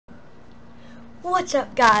What's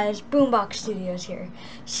up, guys? Boombox Studios here.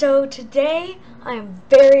 So today I am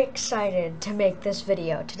very excited to make this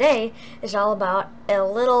video. Today is all about a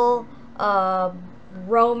little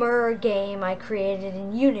roamer game I created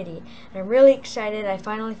in Unity. And I'm really excited. I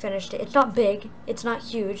finally finished it. It's not big, it's not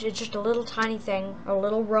huge, it's just a little tiny thing, a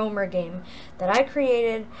little roamer game that I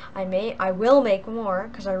created. I will make more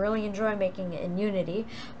because I really enjoy making it in Unity.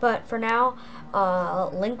 But for now,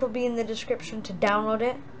 link will be in the description to download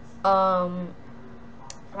it.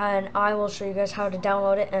 And I will show you guys how to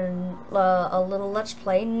download it and a little let's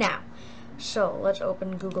play now. So let's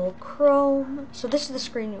open Google Chrome. So this is the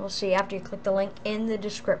screen you will see after you click the link in the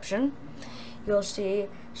description. You'll see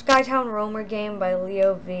Skytown Roamer Game by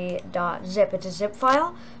leov.zip. It's a zip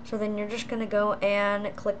file. So then you're just going to go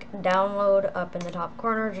and click download up in the top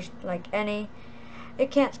corner, just like any. It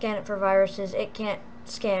can't scan it for viruses. It can't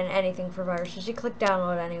scan anything for viruses. You click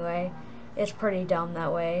download anyway. It's pretty dumb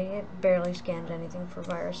that way. It barely scans anything for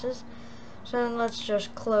viruses. So then let's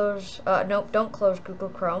just close, nope, don't close Google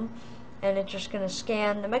Chrome. And it's just going to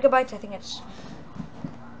scan the megabytes. I think it's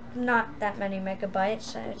not that many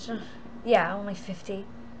megabytes. Yeah, only 50.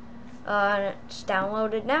 And it's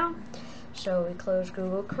downloaded now. So we close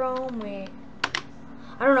Google Chrome.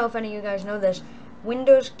 I don't know if any of you guys know this.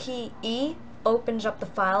 Windows key E opens up the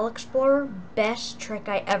file explorer. Best trick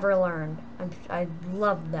I ever learned. I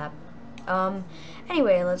love that.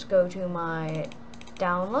 Anyway, let's go to my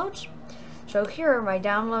downloads. So here are my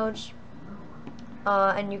downloads,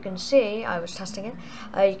 and you can see, I was testing it,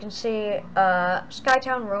 you can see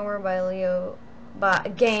Skytown Roamer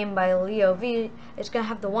game by Leo V. It's going to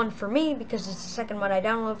have the 1 for me because it's the second one I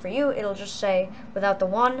download. For you, it'll just say without the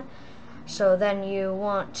 1. So then you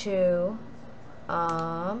want to,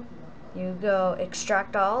 you go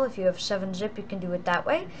extract all. If you have 7-zip, you can do it that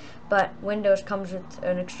way. But Windows comes with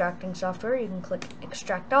an extracting software. You can click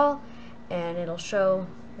extract all, and it'll show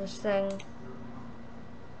this thing,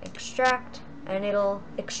 extract, and it'll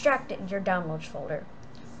extract it in your downloads folder.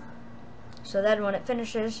 So then when it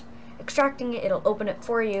finishes extracting it, it'll open it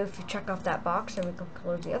for you if you check off that box, and we can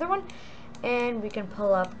close the other one. And we can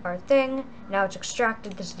pull up our thing. Now it's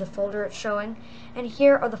extracted. This is the folder it's showing. And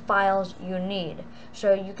here are the files you need.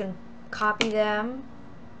 So you can copy them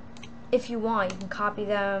if you want. You can copy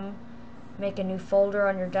them, make a new folder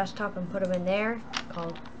on your desktop and put them in there.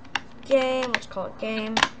 Called game. Let's call it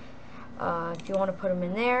game. If you want to put them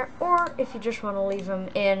in there, or if you just want to leave them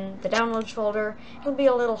in the downloads folder, it'll be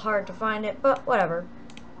a little hard to find it, but whatever.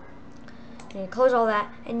 And you close all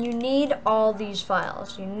that, and you need all these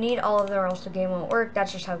files. You need all of them or else the game won't work.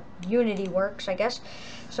 That's just how Unity works, I guess.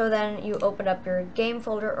 So then you open up your game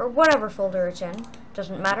folder, or whatever folder it's in.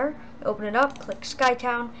 Doesn't matter. You open it up, click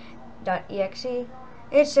skytown.exe.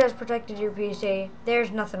 It says protected your PC.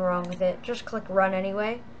 There's nothing wrong with it. Just click run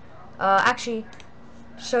anyway. Actually,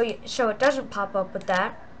 so it doesn't pop up with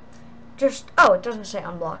that. It doesn't say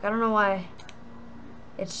unblock. I don't know why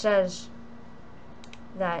it says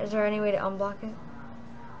that. Is there any way to unblock it?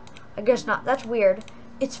 I guess not. That's weird.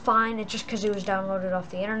 It's fine. It's just because it was downloaded off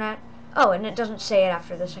the internet. Oh, and it doesn't say it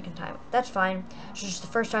after the second time. That's fine. So just the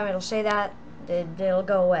first time it'll say that, it'll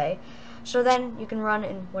go away. So then you can run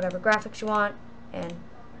in whatever graphics you want,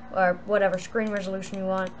 or whatever screen resolution you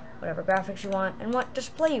want, whatever graphics you want, and what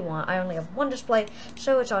display you want. I only have one display,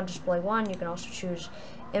 so it's on display 1. You can also choose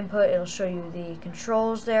input. It'll show you the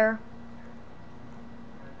controls there.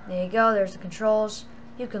 There you go. There's the controls.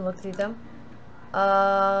 You can look through them.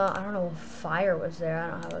 I don't know if fire was there. I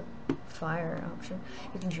don't have a fire option.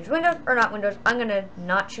 You can choose Windows or not Windows. I'm gonna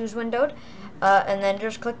not choose Windows, and then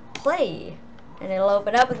just click play, and it'll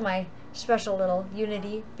open up with my special little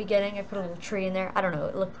Unity beginning. I put a little tree in there. I don't know.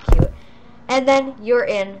 It looked cute. And then you're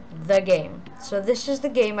in the game. So this is the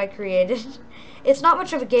game I created. It's not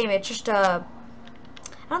much of a game. It's just I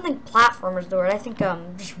don't think platformer is the word. I think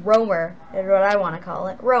just roamer is what I want to call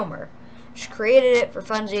it. Roamer. Just created it for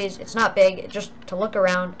funsies. It's not big. It's just to look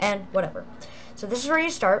around and whatever. So this is where you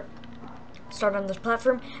start. Start on this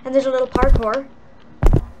platform, and there's a little parkour.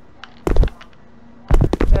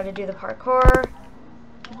 You got to do the parkour.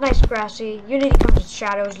 Nice grassy. Unity comes with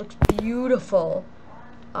shadows. Looks beautiful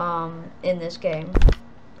in this game.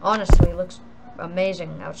 Honestly, looks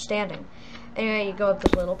amazing, outstanding. Anyway, you go up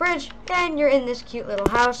this little bridge, and you're in this cute little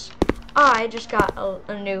house. I just got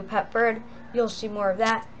a new pet bird. You'll see more of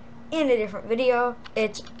that in a different video.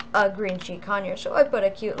 It's a green-cheeked conure, so I put a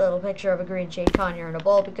cute little picture of a green-cheeked conure in a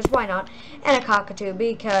bowl, because why not? And a cockatoo,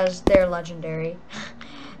 because they're legendary.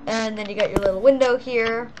 And then you got your little window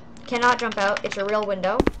here. Cannot jump out. It's a real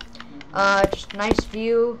window. Just nice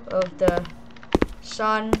view of the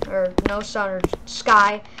sun, or no sun, or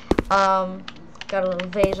sky. got a little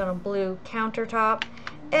vase on a blue countertop,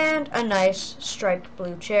 and a nice striped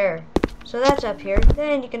blue chair. So that's up here.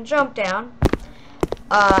 Then you can jump down,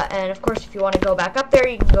 and of course if you want to go back up there,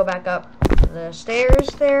 you can go back up the stairs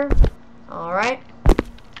there. Alright.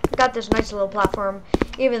 Got this nice little platform,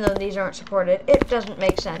 even though these aren't supported. It doesn't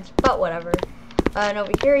make sense, but whatever. And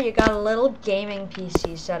over here you got a little gaming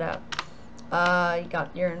PC set up. You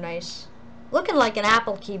got your nice, looking like an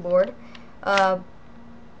Apple keyboard.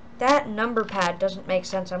 That number pad doesn't make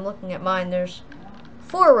sense. I'm looking at mine. There's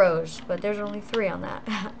 4 rows, but there's only 3 on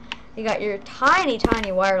that. You got your tiny,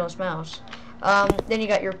 tiny wireless mouse. Then you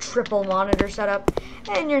got your triple monitor setup,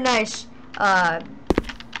 and your nice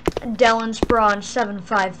Dell Inspiron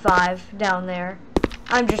 755 down there.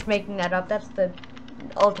 I'm just making that up. That's the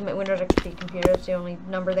Ultimate Windows XP computer. That's the only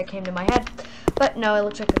number that came to my head. But no, it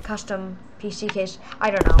looks like a custom PC case.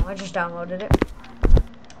 I don't know. I just downloaded it.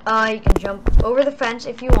 You can jump over the fence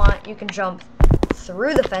if you want. You can jump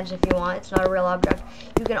through the fence if you want. It's not a real object.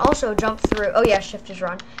 You can also jump through. Oh yeah, shift is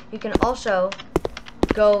run. You can also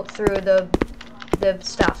go through the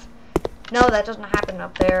stuff. No, that doesn't happen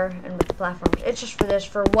up there and with the platforms. It's just for this,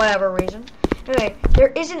 for whatever reason. Anyway,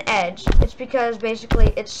 there is an edge. It's because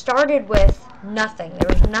basically it started with nothing. There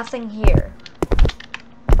was nothing here.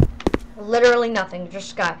 Literally nothing, just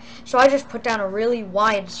sky. So I just put down a really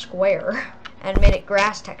wide square and made it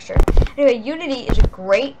grass textured. Anyway, Unity is a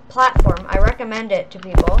great platform. I recommend it to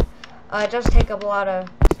people. It does take up a lot of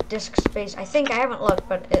disk space. I think, I haven't looked,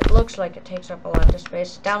 but it looks like it takes up a lot of disk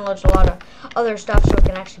space. It downloads a lot of other stuff so it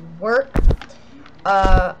can actually work.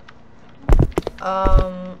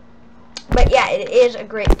 But yeah, it is a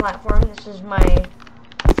great platform. This is my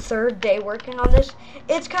 3rd day working on this.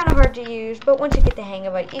 It's kind of hard to use, but once you get the hang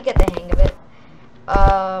of it, you get the hang of it.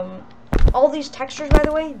 All these textures, by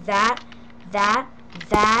the way, that,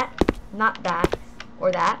 not that,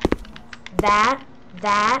 or that, not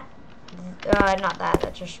that,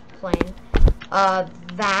 that's just plain.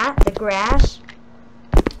 That, the grass,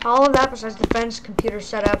 all of that besides the fence, computer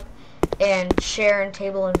setup, and chair and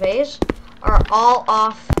table and vase are all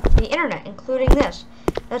off the internet, including this.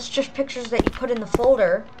 That's just pictures that you put in the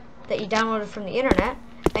folder that you downloaded from the internet,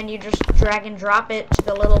 and you just drag and drop it to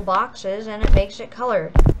the little boxes and it makes it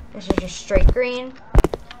colored. This is just straight green.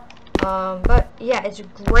 But yeah, it's a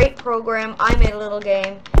great program. I made a little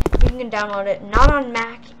game. You can download it. Not on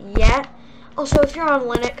Mac yet. Also, if you're on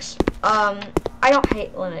Linux, I don't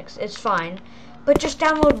hate Linux. It's fine. But just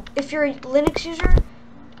download, if you're a Linux user,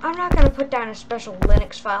 I'm not going to put down a special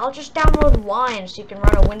Linux file. Just download Wine so you can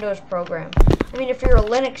run a Windows program. I mean, if you're a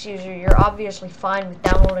Linux user, you're obviously fine with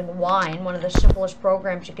downloading Wine, one of the simplest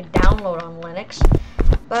programs you could download on Linux.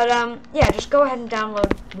 But, yeah, just go ahead and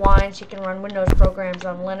download Wine so you can run Windows programs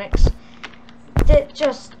on Linux.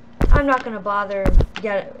 I'm not going to bother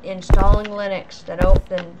installing Linux,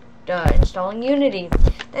 then installing Unity,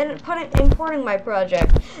 then importing my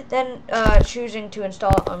project, then choosing to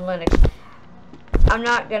install it on Linux. I'm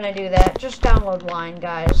not going to do that. Just download Wine,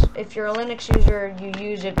 guys. If you're a Linux user, you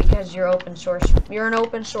use it because you're open source. You're an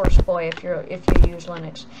open source boy if you use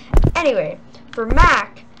Linux. Anyway, for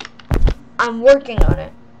Mac, I'm working on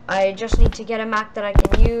it. I just need to get a Mac that I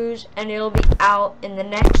can use, and it'll be out in the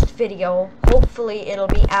next video. Hopefully, it'll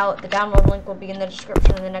be out. The download link will be in the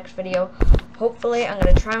description of the next video. Hopefully, I'm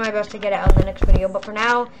going to try my best to get it out in the next video. But for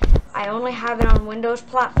now, I only have it on Windows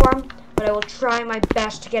platform, but I will try my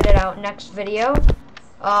best to get it out next video.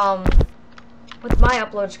 With my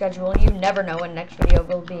upload schedule, you never know when next video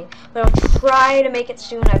will be. But I'll try to make it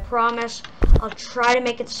soon, I promise. I'll try to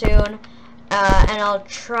make it soon, and I'll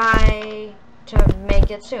try to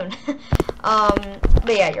make it soon. But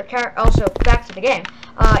yeah, also, back to the game.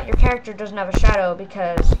 Your character doesn't have a shadow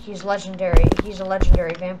because he's legendary. He's a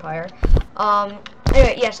legendary vampire.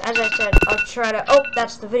 Anyway, yes, as I said, I'll try to,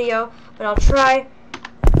 that's the video, but I'll try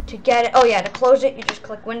to get it. Oh yeah, to close it, you just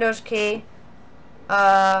click Windows key.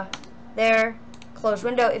 There, close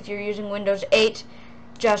window. If you're using Windows 8,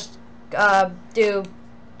 just do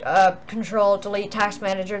Control Delete Task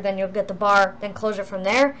Manager, then you'll get the bar, then close it from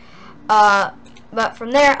there. But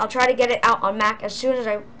from there, I'll try to get it out on Mac as soon as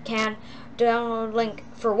I can. Download link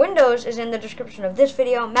for Windows is in the description of this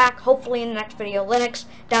video. Mac, hopefully in the next video. Linux,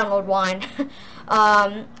 download Wine.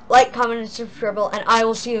 Like, comment, and subscribe, and I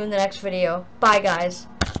will see you in the next video. Bye, guys.